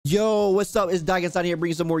Yo, what's up? It's Dyke inside here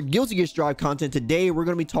bringing some more Guilty Gear Strive content. Today, we're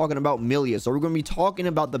going to be talking about Millia. So we're going to be talking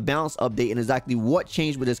about the balance update and exactly what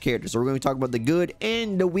changed with this character. So we're going to be talking about the good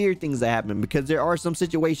and the weird things that happen, because there are some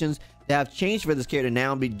situations that have changed for this character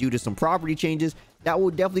now due to some property changes that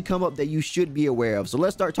will definitely come up that you should be aware of. So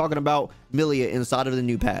let's start talking about Millia inside of the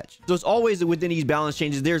new patch. So it's always within these balance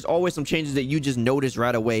changes, there's always some changes that you just notice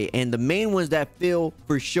right away. And the main ones that feel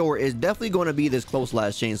for sure is definitely going to be this close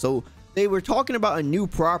slash change. So they were talking about a new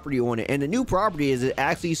property on it, and the new property is it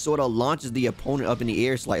actually sort of launches the opponent up in the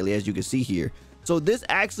air slightly, as you can see here. So this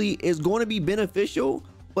actually is going to be beneficial,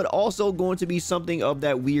 but also going to be something of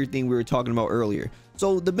that weird thing we were talking about earlier.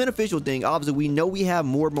 So the beneficial thing, obviously, we know we have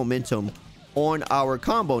more momentum on our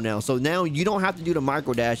combo now. So now you don't have to do the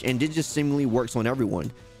micro dash, and it just seemingly works on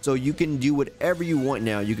everyone. So you can do whatever you want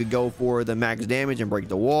now. You could go for the max damage and break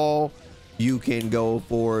the wall. You can go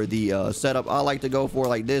for the setup I like to go for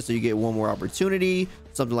like this, so you get one more opportunity,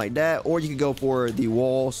 something like that. Or you can go for the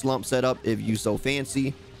wall slump setup if you so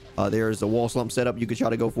fancy. There's a wall slump setup you could try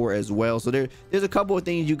to go for as well. So there's a couple of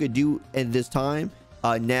things you could do at this time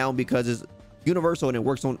now, because it's universal and it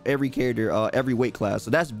works on every character, every weight class. So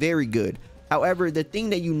that's very good. However, the thing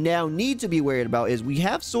that you now need to be worried about is we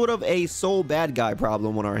have sort of a Soul bad guy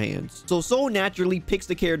problem on our hands. So Soul naturally picks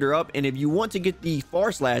the character up, and if you want to get the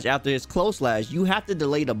far slash after his close slash, you have to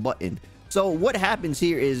delay the button. So what happens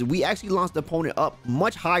here is we actually launch the opponent up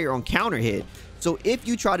much higher on counter hit. So if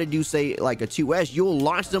you try to do, say, like a 2S, you'll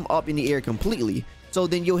launch them up in the air completely. So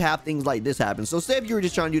then you'll have things like this happen. So say if you were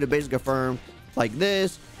just trying to do the basic affirm like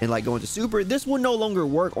this and like go into super, this will no longer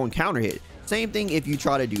work on counter hit. Same thing if you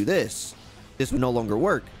try to do this. This will no longer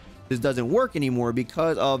work. This doesn't work anymore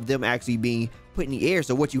because of them actually being put in the air.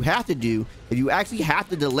 So what you have to do, if you actually have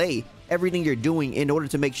to delay everything you're doing in order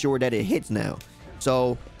to make sure that it hits now.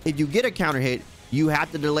 So if you get a counter hit, you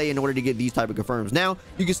have to delay in order to get these type of confirms. Now,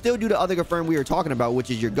 you can still do the other confirm we were talking about,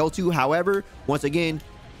 which is your go-to. However, once again,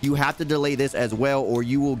 you have to delay this as well, or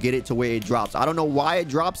you will get it to where it drops. I don't know why it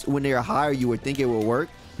drops when they're higher. You would think it will work,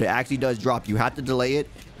 but it actually does drop. You have to delay it.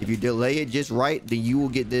 If you delay it just right, then you will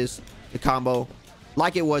get the combo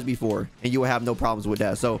like it was before, and you will have no problems with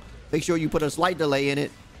that. So make sure you put a slight delay in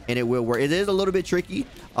it, and it will work. It is a little bit tricky.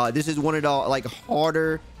 This is one of the like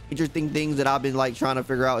harder, interesting things that I've been like trying to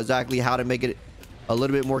figure out exactly how to make it a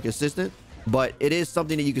little bit more consistent, but it is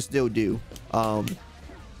something that you can still do.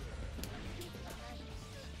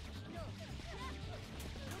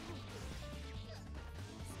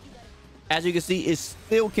 As you can see, it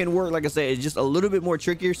still can work. Like I said, it's just a little bit more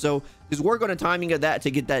trickier. So just work on the timing of that to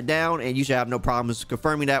get that down, and you should have no problems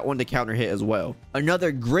confirming that on the counter hit as well.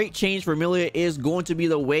 Another great change for Millia is going to be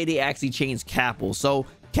the way they actually change Capel. So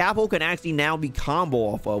Capel can actually now be combo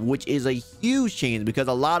off of, which is a huge change, because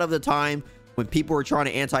a lot of the time when people are trying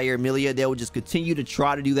to anti-air Millia, they will just continue to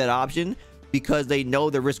try to do that option because they know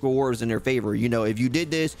the risk reward is in their favor. You know, if you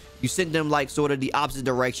did this, you sent them like sort of the opposite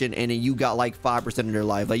direction, and then you got like 5% of their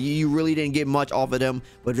life. Like you really didn't get much off of them,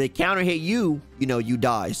 but if they counter hit you, you know, you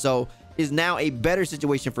die. So it's now a better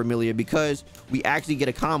situation for Millia, because we actually get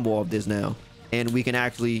a combo of this now, and we can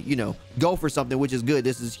actually, you know, go for something, which is good.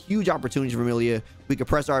 This is huge opportunity for Millia. We could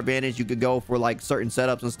press our advantage. You could go for like certain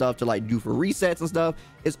setups and stuff to like do for resets and stuff.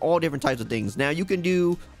 It's all different types of things. Now you can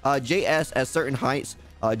do JS at certain heights.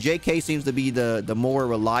 JK seems to be the more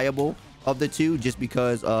reliable of the two, just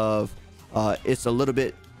because of it's a little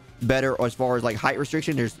bit better as far as like height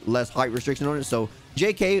restriction. There's less height restriction on it. So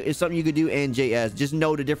JK is something you could do, and JS. Just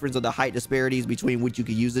know the difference of the height disparities between which you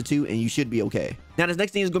could use the two, and you should be okay. Now this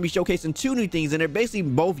next thing is going to be showcasing two new things, and they're basically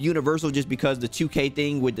both universal, just because the 2K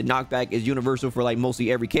thing with the knockback is universal for like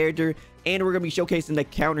mostly every character, and we're going to be showcasing the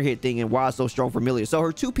counter hit thing and why it's so strong for Millia. So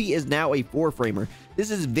her 2P is now a 4-framer.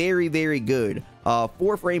 This is very, very good.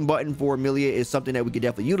 4-frame button for Millia is something that we could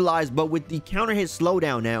definitely utilize, but with the counter hit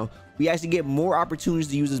slowdown now, we actually get more opportunities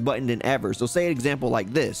to use this button than ever. So say an example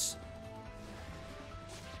like this.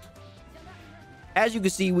 As you can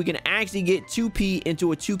see, we can actually get 2P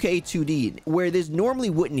into a 2K 2D, where this normally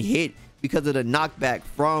wouldn't hit because of the knockback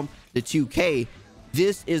from the 2K.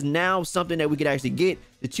 This is now something that we could actually get.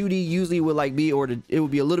 The 2D usually would like be, or it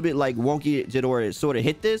would be a little bit like wonky or it sort of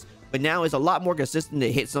hit this, but now it's a lot more consistent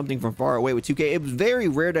to hit something from far away with 2K. It was very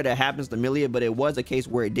rare that it happens to Millia, but it was a case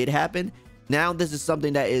where it did happen. Now this is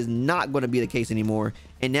something that is not going to be the case anymore,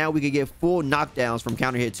 and now we could get full knockdowns from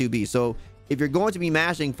counter hit 2B. So if you're going to be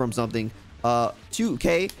mashing from something,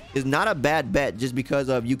 2K is not a bad bet, just because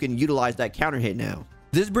of you can utilize that counter hit now.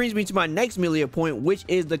 This brings me to my next Millia point, which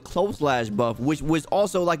is the close slash buff, which was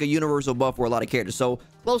also like a universal buff for a lot of characters. So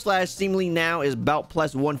close slash seemingly now is about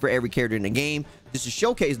 +1 for every character in the game. Just to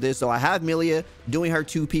showcase this, so I have Millia doing her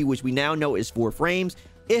 2P, which we now know is 4 frames.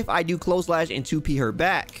 if I do close slash and 2p her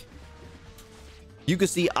back, you can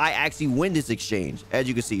see I actually win this exchange, as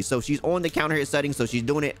you can see. So she's on the counter hit setting, so she's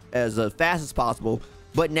doing it as fast as possible.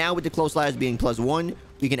 But now with the close slash being +1,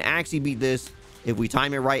 we can actually beat this if we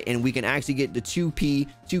time it right, and we can actually get the 2p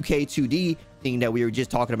 2k 2d thing that we were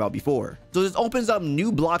just talking about before. So this opens up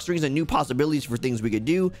new block strings and new possibilities for things we could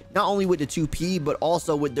do, not only with the 2p but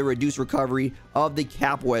also with the reduced recovery of the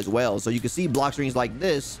capo as well. So you can see block strings like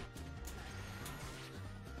this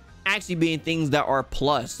actually being things that are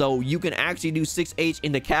plus. So you can actually do 6h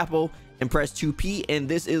in the capo and press 2p, and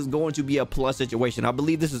this is going to be a plus situation. I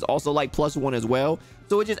believe this is also like +1 as well,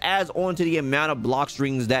 so it just adds on to the amount of block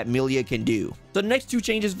strings that Millia can do. So the next two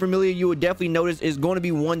changes for Millia you would definitely notice is going to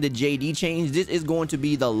be one, the JD change. This is going to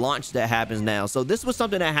be the launch that happens now. So this was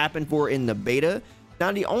something that happened for in the beta.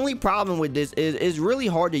 Now the only problem with this is it's really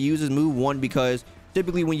hard to use this move, one, because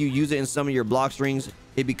typically when you use it in some of your block strings,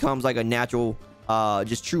 it becomes like a natural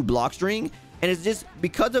just true block string, and it's just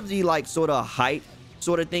because of the like sort of height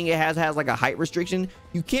sort of thing, it has like a height restriction.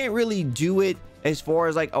 You can't really do it as far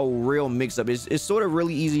as like a real mix-up. It's sort of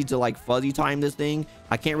really easy to like fuzzy time this thing.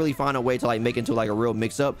 I can't really find a way to like make it into like a real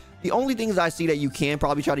mix-up. The only things I see that you can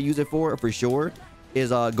probably try to use it for sure is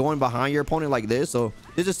going behind your opponent like this. So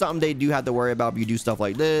this is something they do have to worry about if you do stuff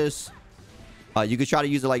like this. You could try to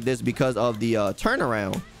use it like this because of the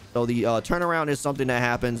turnaround. So the turnaround is something that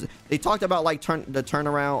happens. They talked about like the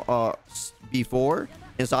turnaround before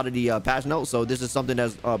inside of the patch notes. So this is something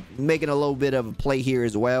that's making a little bit of a play here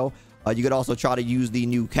as well. You could also try to use the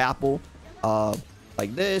new capo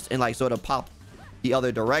like this and like sort of pop the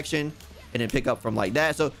other direction and then pick up from like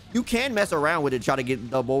that. So you can mess around with it, try to get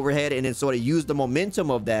double overhead, and then sort of use the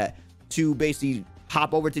momentum of that to basically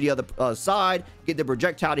hop over to the other side, get the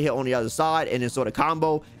projectile to hit on the other side, and then sort of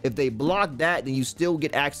combo. If they block that, then you still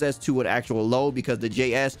get access to an actual low because the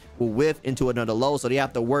JS will whiff into another low, so they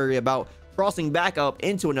have to worry about crossing back up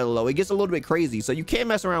into another low. It gets a little bit crazy, so you can't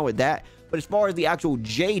mess around with that. But as far as the actual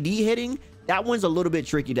JD hitting, that one's a little bit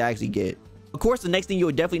tricky to actually get. Of course, the next thing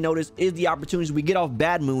you'll definitely notice is the opportunities we get off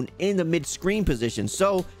Bad Moon in the mid-screen position.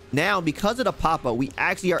 So now, because of the pop-up, we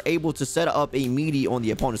actually are able to set up a meaty on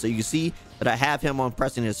the opponent. So you can see that I have him on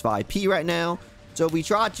pressing his 5p right now. So if we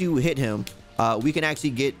try to hit him, we can actually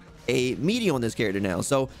get a meaty on this character now.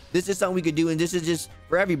 So this is something we could do, and this is just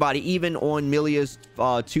for everybody. Even on Millia's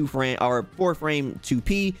 2-frame or 4-frame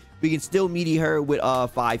 2p, we can still meaty her with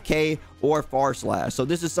 5k or far slash. So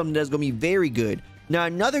this is something that's going to be very good. Now,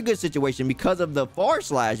 another good situation because of the far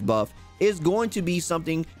slash buff is going to be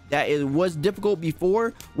something that was difficult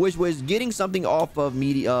before, which was getting something off of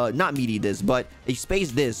meaty, not meaty this, but a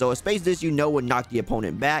space this. So a space this, you know, would knock the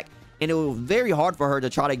opponent back, and it was very hard for her to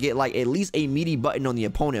try to get like at least a meaty button on the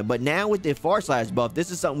opponent. But now with the far slash buff,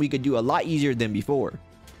 this is something we could do a lot easier than before.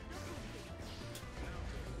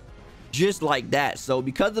 Just like that. So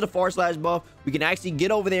because of the far slash buff, we can actually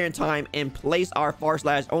get over there in time and place our far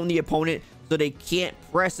slash on the opponent so they can't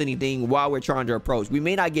press anything while we're trying to approach. We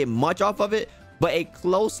may not get much off of it, but a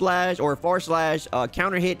close slash or far slash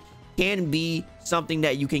counter hit can be something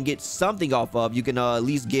that you can get something off of. You can at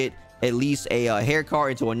least get a hair car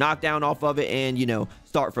into a knockdown off of it, and you know,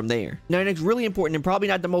 start from there. Now, next really important and probably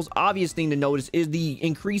not the most obvious thing to notice is the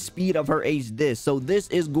increased speed of her ace this. So this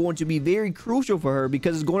is going to be very crucial for her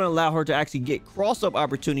because it's going to allow her to actually get cross-up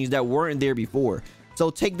opportunities that weren't there before. So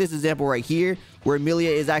take this example right here where Millia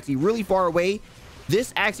is actually really far away.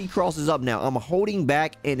 This actually crosses up now. I'm holding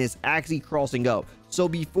back and it's actually crossing up. So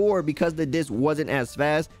before, because the disc wasn't as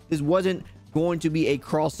fast, this wasn't going to be a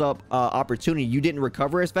cross up opportunity. You didn't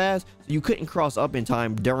recover as fast, so you couldn't cross up in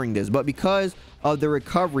time during this. But because of the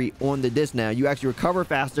recovery on the disc now, you actually recover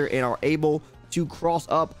faster and are able to cross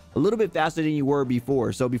up a little bit faster than you were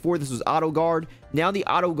before. So before this was auto guard, now the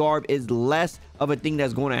auto guard is less of a thing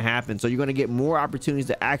that's going to happen. So you're going to get more opportunities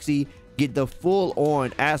to actually get the full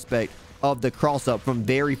on aspect of the cross up from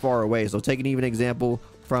very far away. So take an even example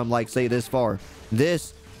from like say this far,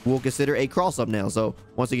 this we'll consider a cross up now. So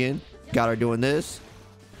once again, got her doing this,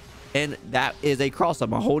 and that is a cross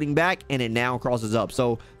up. I'm holding back and it now crosses up.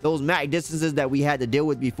 So those max distances that we had to deal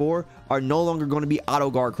with before are no longer going to be auto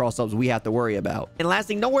guard cross ups we have to worry about. And last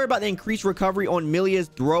thing, don't worry about the increased recovery on Millia's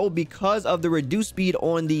throw because of the reduced speed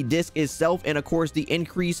on the disc itself, and of course the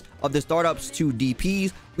increase of the startups to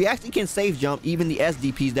DPs. We actually can safe jump even the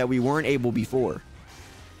SDPs that we weren't able before.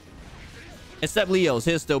 Except Leo's,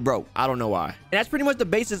 his still broke. I don't know why. And that's pretty much the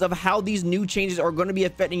basis of how these new changes are going to be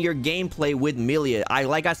affecting your gameplay with Millia.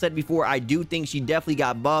 Like I said before, I do think she definitely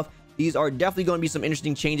got buffed. these are definitely going to be some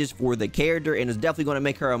interesting changes for the character, and it's definitely going to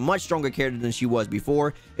make her a much stronger character than she was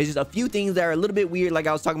before. It's just a few things that are a little bit weird, like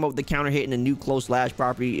I was talking about with the counter hit and the new close slash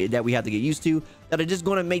property that we have to get used to, that are just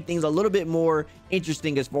going to make things a little bit more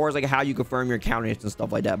interesting as far as like how you confirm your counter hits and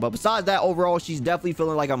stuff like that. But besides that, overall, she's definitely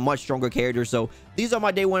feeling like a much stronger character. So these are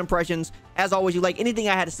my day one impressions. As always, you like anything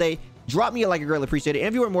I had to say, drop me a like, I greatly appreciate it. And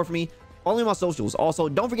if you want more from me, follow me on my socials. Also,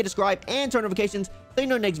 don't forget to subscribe and turn notifications so you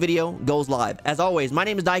know the next video goes live. As always, my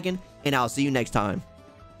name is Daikin, and I'll see you next time.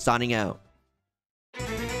 Signing out.